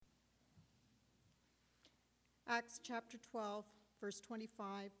Acts chapter 12, verse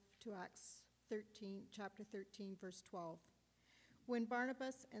 25 to Acts 13, chapter 13, verse 12. When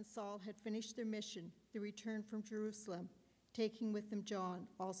Barnabas and Saul had finished their mission, they returned from Jerusalem, taking with them John,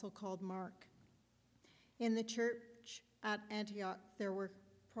 also called Mark. In the church at Antioch there were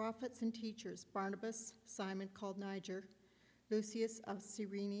prophets and teachers: Barnabas, Simon called Niger, Lucius of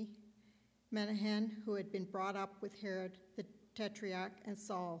Cyrene, Menahan, who had been brought up with Herod the Tetrarch, and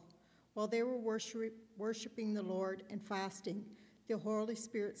Saul. While they were worshiping the Lord and fasting, the Holy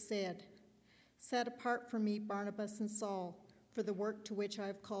Spirit said, "Set apart for me Barnabas and Saul for the work to which I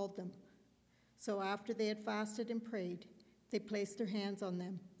have called them." So after they had fasted and prayed, they placed their hands on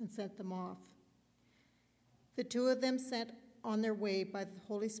them and sent them off. The two of them, sent on their way by the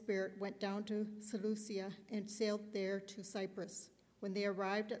Holy Spirit, went down to Seleucia and sailed there to Cyprus. When they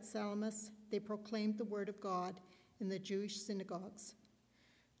arrived at Salamis, they proclaimed the word of God in the Jewish synagogues.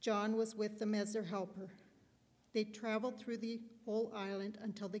 John was with them as their helper. They traveled through the whole island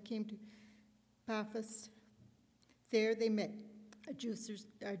until they came to Paphos. There they met a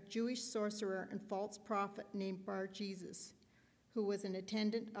Jewish sorcerer and false prophet named Bar-Jesus, who was an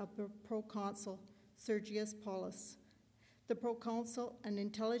attendant of the proconsul Sergius Paulus. The proconsul, an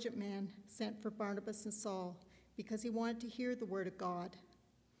intelligent man, sent for Barnabas and Saul because he wanted to hear the word of God.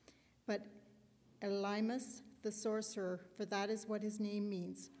 But Elymas, the sorcerer, for that is what his name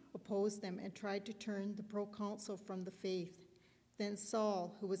means, opposed them and tried to turn the proconsul from the faith. Then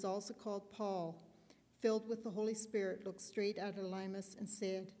Saul, who was also called Paul, filled with the Holy Spirit, looked straight at Elymas and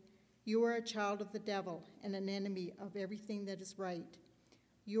said, "You are a child of the devil and an enemy of everything that is right.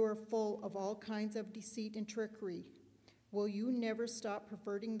 You are full of all kinds of deceit and trickery. Will you never stop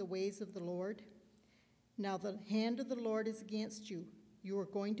perverting the ways of the Lord? Now the hand of the Lord is against you. You are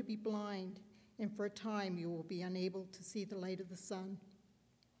going to be blind, and for a time you will be unable to see the light of the sun."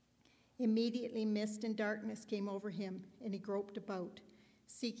 Immediately mist and darkness came over him, and he groped about,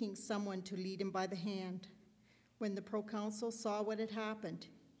 seeking someone to lead him by the hand. When the proconsul saw what had happened,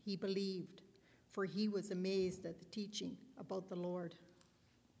 he believed, for he was amazed at the teaching about the Lord.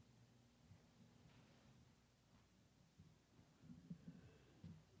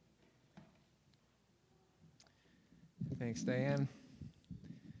 Thanks, Diane.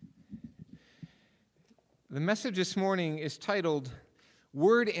 The message this morning is titled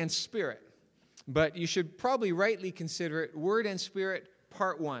Word and Spirit, but you should probably rightly consider it Word and Spirit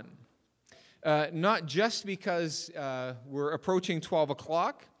Part 1. Not just because we're approaching 12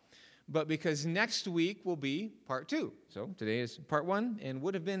 o'clock, but because next week will be Part 2. So today is Part 1 and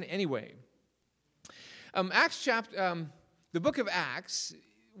would have been anyway. The book of Acts,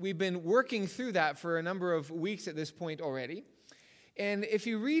 we've been working through that for a number of weeks at this point already. And if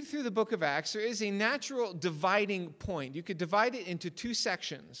you read through the book of Acts, there is a natural dividing point. You could divide it into two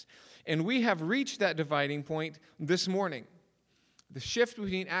sections. And we have reached that dividing point this morning. The shift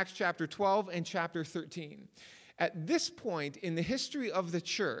between Acts chapter 12 and chapter 13. At this point in the history of the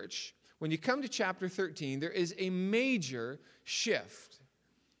church, when you come to chapter 13, there is a major shift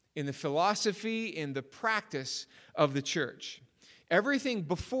in the philosophy, in the practice of the church. Everything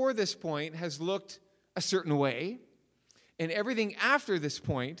before this point has looked a certain way, and everything after this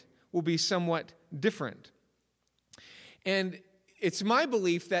point will be somewhat different. And it's my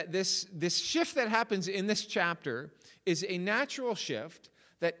belief that this shift that happens in this chapter is a natural shift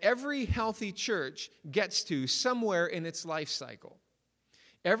that every healthy church gets to somewhere in its life cycle.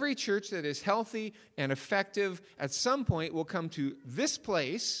 Every church that is healthy and effective at some point will come to this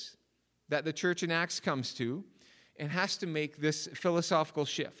place that the church in Acts comes to and has to make this philosophical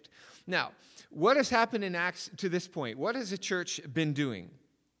shift. Now, what has happened in Acts to this point? What has the church been doing?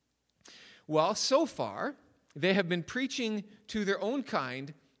 Well, so far, they have been preaching to their own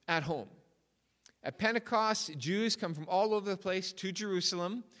kind at home. At Pentecost, Jews come from all over the place to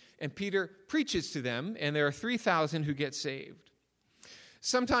Jerusalem, and Peter preaches to them, and there are 3,000 who get saved.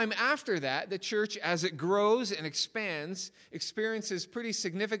 Sometime after that, the church, as it grows and expands, experiences pretty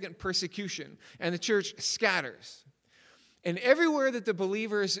significant persecution, and the church scatters. And everywhere that the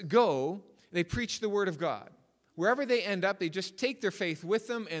believers go, they preach the word of God. Wherever they end up, they just take their faith with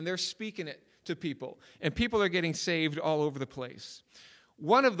them, and they're speaking it to people. And people are getting saved all over the place.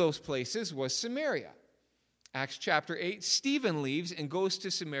 One of those places was Samaria. Acts chapter 8, Stephen leaves and goes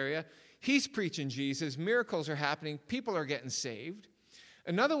to Samaria. He's preaching Jesus. Miracles are happening. People are getting saved.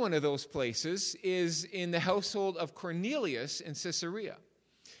 Another one of those places is in the household of Cornelius in Caesarea.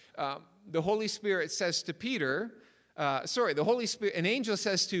 The Holy Spirit says to Peter, an angel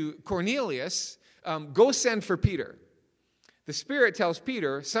says to Cornelius, go send for Peter. The Spirit tells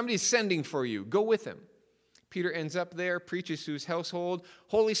Peter, somebody's sending for you. Go with him. Peter ends up there, preaches to his household.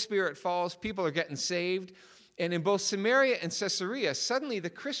 Holy Spirit falls. People are getting saved. And in both Samaria and Caesarea, suddenly the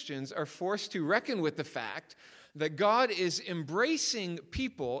Christians are forced to reckon with the fact that God is embracing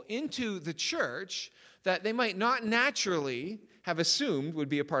people into the church that they might not naturally have assumed would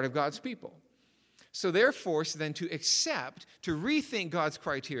be a part of God's people. So they're forced then to accept, to rethink God's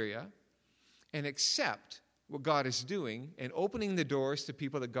criteria and accept what God is doing and opening the doors to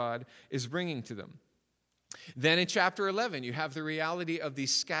people that God is bringing to them. Then in chapter 11, you have the reality of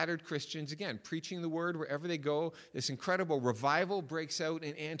these scattered Christians, again, preaching the word wherever they go. This incredible revival breaks out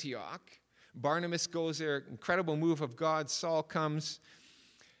in Antioch. Barnabas goes there, incredible move of God. Saul comes.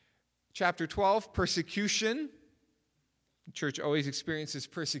 Chapter 12, persecution. The church always experiences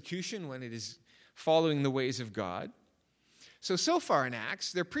persecution when it is following the ways of God. So far in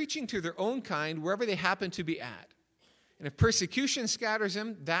Acts, they're preaching to their own kind wherever they happen to be at. And if persecution scatters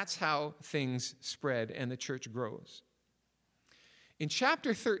them, that's how things spread and the church grows. In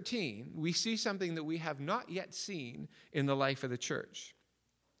chapter 13, we see something that we have not yet seen in the life of the church.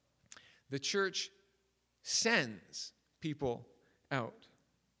 The church sends people out.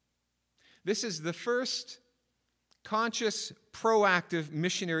 This is the first conscious, proactive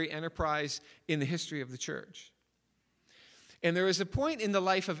missionary enterprise in the history of the church. And there is a point in the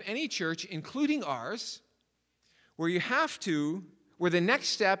life of any church, including ours, where the next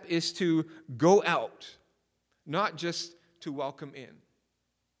step is to go out, not just to welcome in.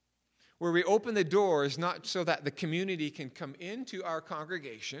 Where we open the doors not so that the community can come into our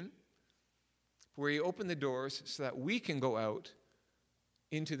congregation, where we open the doors so that we can go out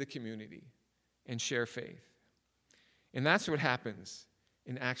into the community and share faith. And that's what happens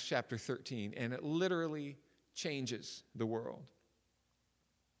in Acts chapter 13, and it literally changes the world.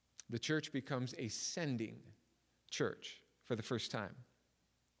 The church becomes a sending church for the first time.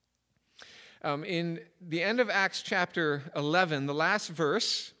 In the end of Acts chapter 11, the last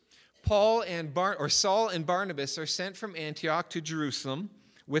verse, Saul and Barnabas are sent from Antioch to Jerusalem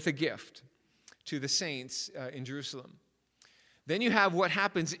with a gift to the saints in Jerusalem. Then you have what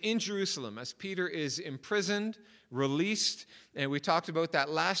happens in Jerusalem as Peter is imprisoned, released, and we talked about that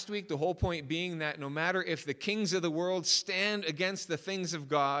last week, the whole point being that no matter if the kings of the world stand against the things of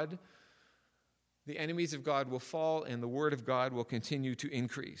God, the enemies of God will fall and the word of God will continue to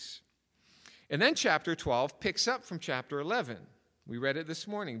increase. And then chapter 12 picks up from chapter 11. We read it this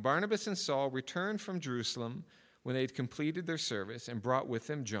morning. Barnabas and Saul returned from Jerusalem when they had completed their service and brought with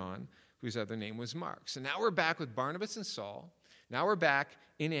them John, whose other name was Mark. So now we're back with Barnabas and Saul. Now we're back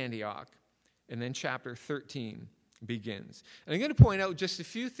in Antioch. And then chapter 13 begins. And I'm going to point out just a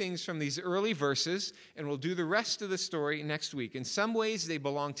few things from these early verses, and we'll do the rest of the story next week. In some ways, they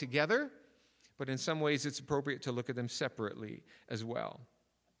belong together, but in some ways, it's appropriate to look at them separately as well.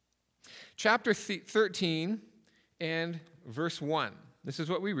 Chapter 13 and verse 1. This is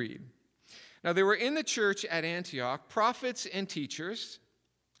what we read. Now, there were in the church at Antioch prophets and teachers,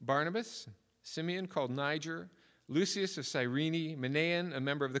 Barnabas, Simeon called Niger, Lucius of Cyrene, Manaen, a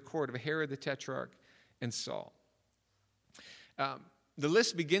member of the court of Herod the Tetrarch, and Saul. The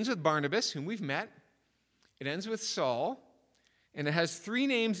list begins with Barnabas, whom we've met. It ends with Saul, and it has three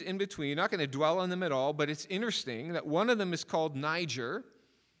names in between. You're not going to dwell on them at all, but it's interesting that one of them is called Niger,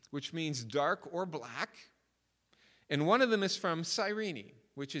 which means dark or black, and one of them is from Cyrene,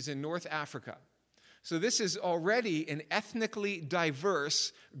 which is in North Africa. So this is already an ethnically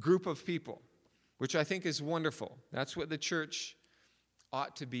diverse group of people, which I think is wonderful. That's what the church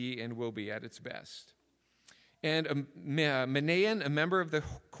ought to be and will be at its best. And Manaen, a member of the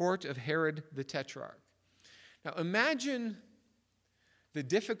court of Herod the Tetrarch. Now imagine the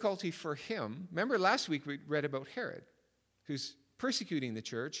difficulty for him. Remember last week we read about Herod, who's persecuting the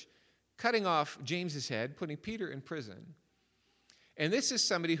church, cutting off James's head, putting Peter in prison. And this is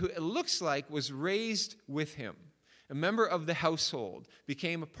somebody who it looks like was raised with him, a member of the household,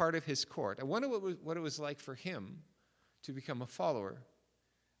 became a part of his court. I wonder what it was like for him to become a follower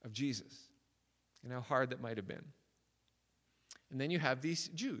of Jesus, and how hard that might have been. And then you have these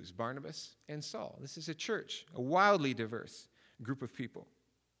Jews, Barnabas and Saul. This is a church, a wildly diverse group of people.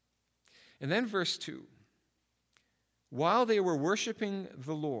 And then verse 2. While they were worshiping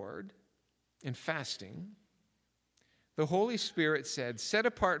the Lord and fasting, the Holy Spirit said, "Set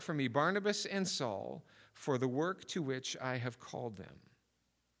apart for me Barnabas and Saul for the work to which I have called them."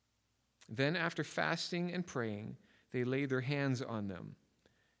 Then after fasting and praying, they laid their hands on them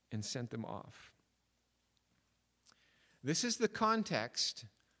and sent them off. This is the context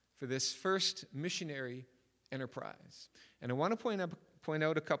for this first missionary enterprise. And I want to point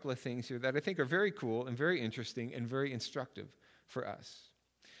out a couple of things here that I think are very cool and very interesting and very instructive for us.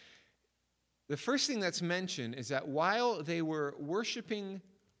 The first thing that's mentioned is that while they were worshiping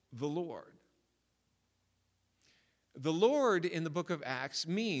the Lord, The Lord in the book of Acts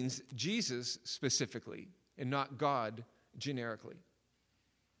means Jesus specifically and not God generically.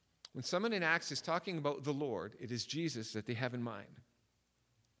 When someone in Acts is talking about the Lord, it is Jesus that they have in mind.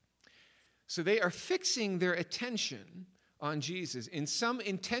 So they are fixing their attention on Jesus in some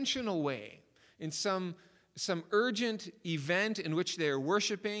intentional way, in some urgent event in which they're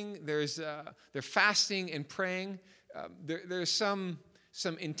worshiping, they're fasting and praying. There's some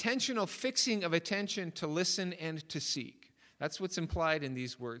intentional fixing of attention to listen and to seek. That's what's implied in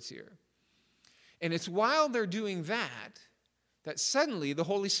these words here. And it's while they're doing that suddenly the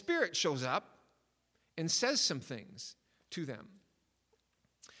Holy Spirit shows up and says some things to them.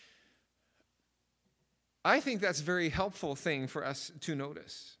 I think that's a very helpful thing for us to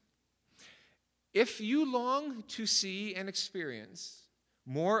notice. If you long to see and experience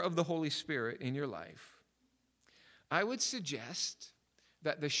more of the Holy Spirit in your life, I would suggest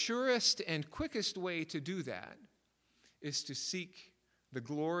that the surest and quickest way to do that is to seek the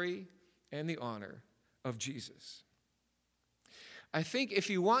glory and the honor of Jesus. I think if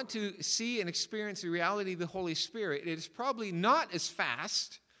you want to see and experience the reality of the Holy Spirit, it is probably not as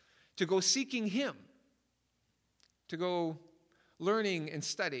fast to go seeking Him, to go learning and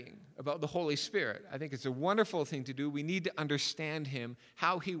studying about the Holy Spirit. I think it's a wonderful thing to do. We need to understand Him,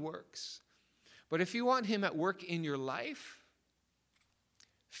 how He works. But if you want Him at work in your life,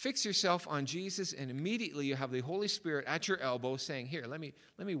 fix yourself on Jesus, and immediately you have the Holy Spirit at your elbow saying, here, let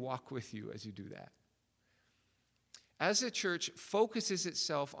me walk with you as you do that. As the church focuses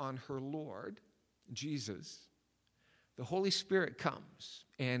itself on her Lord, Jesus, the Holy Spirit comes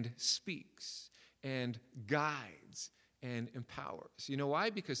and speaks and guides and empowers. You know why?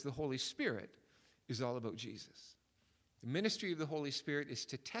 Because the Holy Spirit is all about Jesus. The ministry of the Holy Spirit is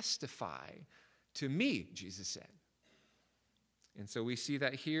to testify to me, Jesus said. And so we see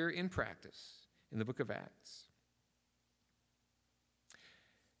that here in practice in the book of Acts.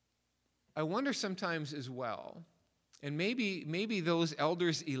 I wonder sometimes as well, and maybe those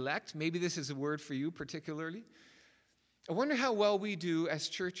elders elect, maybe this is a word for you particularly. I wonder how well we do as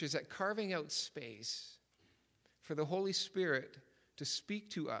churches at carving out space for the Holy Spirit to speak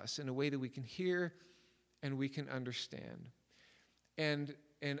to us in a way that we can hear and we can understand. And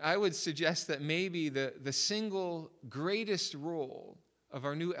I would suggest that maybe the single greatest role of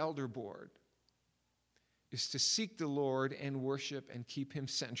our new elder board is to seek the Lord and worship and keep Him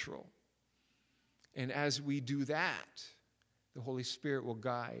central. And as we do that, the Holy Spirit will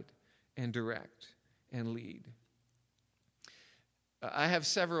guide and direct and lead. I have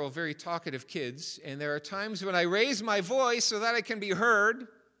several very talkative kids, and there are times when I raise my voice so that I can be heard,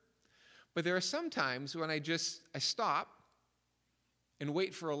 but there are some times when I stop and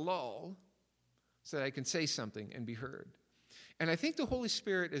wait for a lull so that I can say something and be heard. And I think the Holy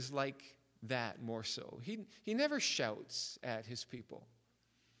Spirit is like that more so. He never shouts at His people.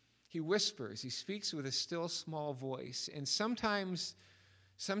 He whispers. He speaks with a still small voice. And sometimes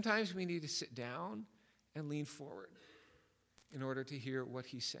we need to sit down and lean forward in order to hear what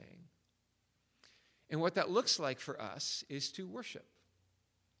He's saying. And what that looks like for us is to worship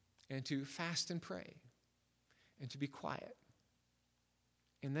and to fast and pray and to be quiet.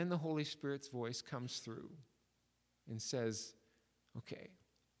 And then the Holy Spirit's voice comes through and says, okay,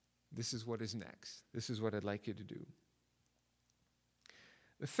 this is what is next. This is what I'd like you to do.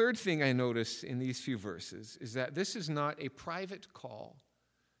 The third thing I notice in these few verses is that this is not a private call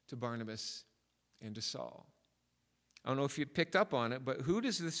to Barnabas and to Saul. I don't know if you picked up on it, but who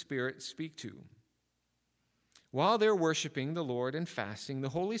does the Spirit speak to? While they're worshiping the Lord and fasting, the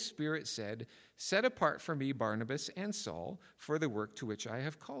Holy Spirit said, "Set apart for me Barnabas and Saul for the work to which I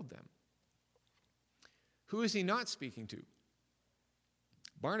have called them." Who is He not speaking to?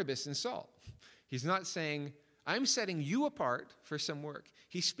 Barnabas and Saul. He's not saying, I'm setting you apart for some work.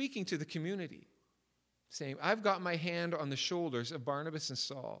 He's speaking to the community, saying, I've got my hand on the shoulders of Barnabas and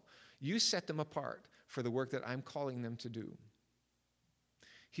Saul. You set them apart for the work that I'm calling them to do.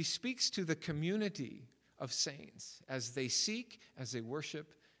 He speaks to the community of saints as they seek, as they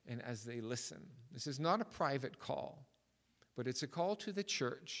worship, and as they listen. This is not a private call, but it's a call to the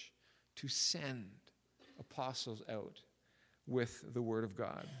church to send apostles out with the Word of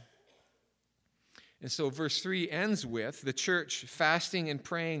God. And so verse 3 ends with the church fasting and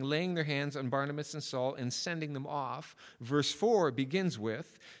praying, laying their hands on Barnabas and Saul and sending them off. Verse 4 begins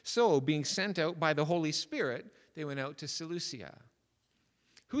with, so being sent out by the Holy Spirit, they went out to Seleucia.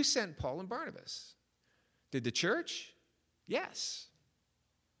 Who sent Paul and Barnabas? Did the church? Yes.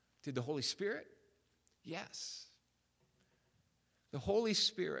 Did the Holy Spirit? Yes. The Holy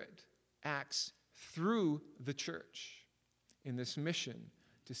Spirit acts through the church in this mission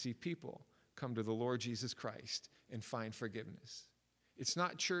to see people come to the Lord Jesus Christ and find forgiveness. It's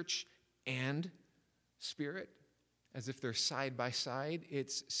not church and spirit, as if they're side by side.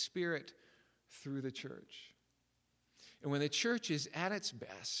 It's spirit through the church. And when the church is at its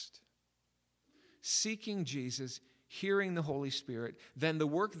best, seeking Jesus, hearing the Holy Spirit, then the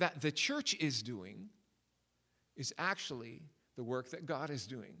work that the church is doing is actually the work that God is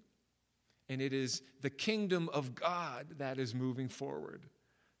doing. And it is the kingdom of God that is moving forward,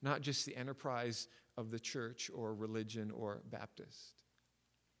 not just the enterprise of the church or religion or Baptist.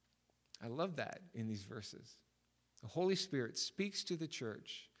 I love that in these verses. The Holy Spirit speaks to the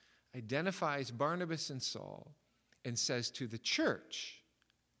church, identifies Barnabas and Saul, and says to the church,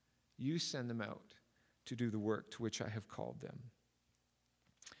 you send them out to do the work to which I have called them.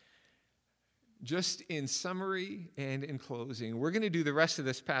 Just in summary and in closing, we're going to do the rest of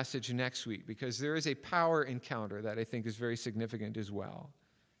this passage next week because there is a power encounter that I think is very significant as well.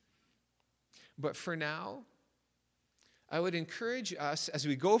 But for now, I would encourage us as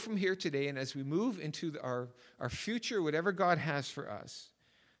we go from here today and as we move into our future, whatever God has for us,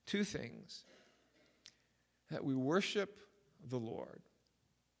 two things. That we worship the Lord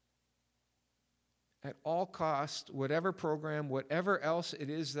at all cost, whatever program, whatever else it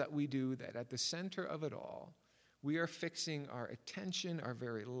is that we do, that at the center of it all, we are fixing our attention, our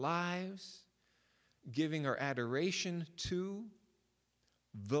very lives, giving our adoration to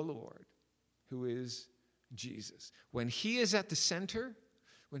the Lord, who is Jesus. When he is at the center,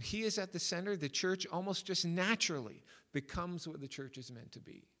 the church almost just naturally becomes what the church is meant to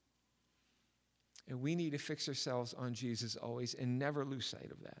be. And we need to fix ourselves on Jesus always and never lose sight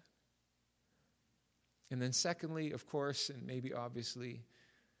of that. And then secondly, of course, and maybe obviously,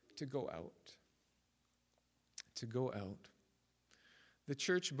 to go out. To go out. The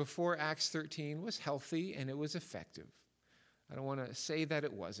church before Acts 13 was healthy and it was effective. I don't want to say that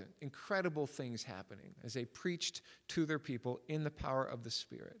it wasn't. Incredible things happening as they preached to their people in the power of the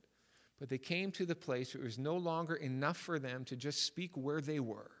Spirit. But they came to the place where it was no longer enough for them to just speak where they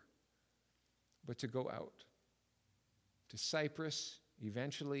were, but to go out. To Cyprus,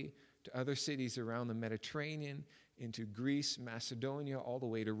 eventually to other cities around the Mediterranean, into Greece, Macedonia, all the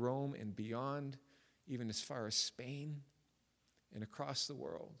way to Rome and beyond, even as far as Spain and across the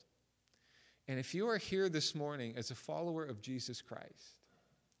world. And if you are here this morning as a follower of Jesus Christ,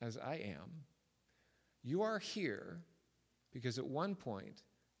 as I am, you are here because at one point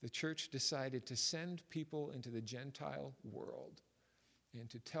the church decided to send people into the Gentile world and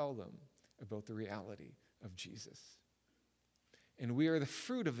to tell them about the reality of Jesus. And we are the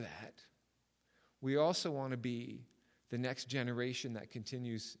fruit of that. We also want to be the next generation that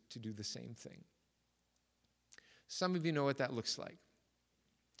continues to do the same thing. Some of you know what that looks like.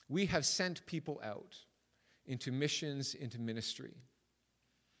 We have sent people out into missions, into ministry.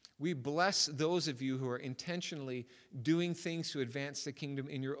 We bless those of you who are intentionally doing things to advance the kingdom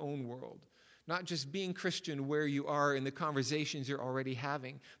in your own world. Not just being Christian where you are in the conversations you're already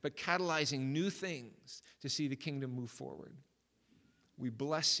having, but catalyzing new things to see the kingdom move forward. We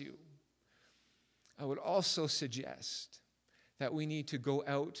bless you. I would also suggest that we need to go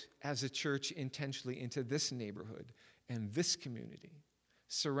out as a church intentionally into this neighborhood and this community,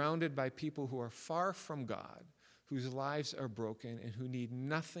 surrounded by people who are far from God, whose lives are broken, and who need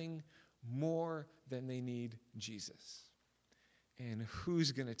nothing more than they need Jesus. And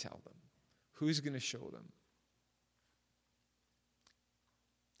who's going to tell them? Who's going to show them?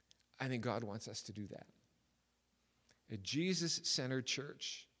 I think God wants us to do that. A Jesus-centered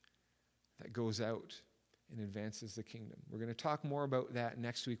church that goes out and advances the kingdom. We're going to talk more about that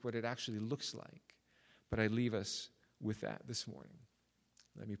next week, what it actually looks like. But I leave us with that this morning.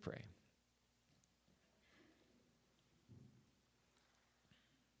 Let me pray.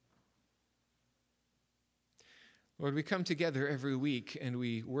 Lord, we come together every week and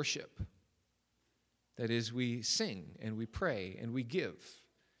we worship. That is, we sing and we pray and we give.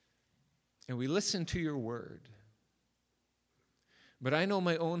 And we listen to your word. But I know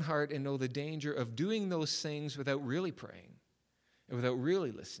my own heart and know the danger of doing those things without really praying and without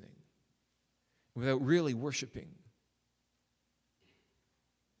really listening, without really worshiping.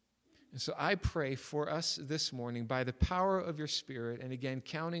 And so I pray for us this morning by the power of your Spirit, and again,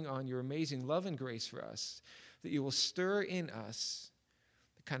 counting on your amazing love and grace for us, that you will stir in us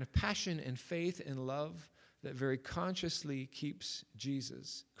the kind of passion and faith and love that very consciously keeps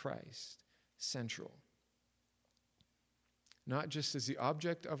Jesus Christ central. Not just as the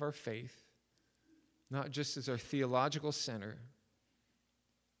object of our faith, not just as our theological center,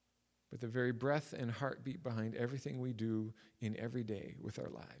 but the very breath and heartbeat behind everything we do in every day with our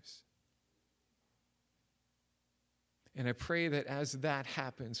lives. And I pray that as that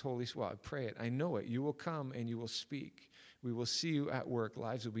happens, Holy Spirit, I pray it, I know it, you will come and you will speak. We will see you at work.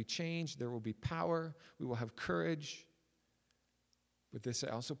 Lives will be changed. There will be power. We will have courage. But this I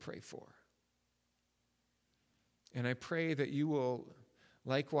also pray for. And I pray that you will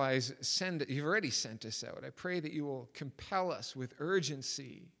likewise you've already sent us out. I pray that you will compel us with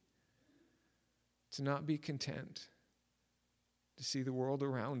urgency to not be content to see the world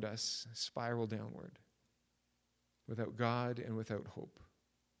around us spiral downward without God and without hope.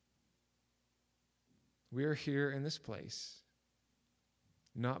 We are here in this place,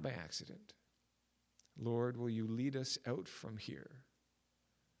 not by accident. Lord, will you lead us out from here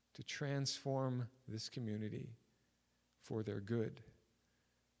to transform this community for their good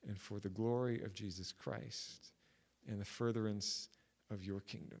and for the glory of Jesus Christ and the furtherance of your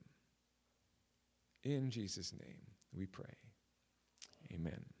kingdom. In Jesus' name we pray.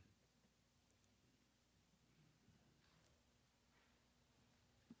 Amen.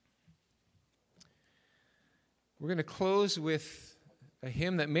 We're going to close with a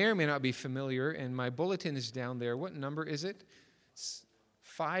hymn that may or may not be familiar, and my bulletin is down there. What number is it? It's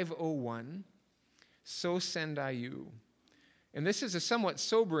 501, So Send I You. And this is a somewhat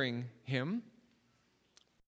sobering hymn.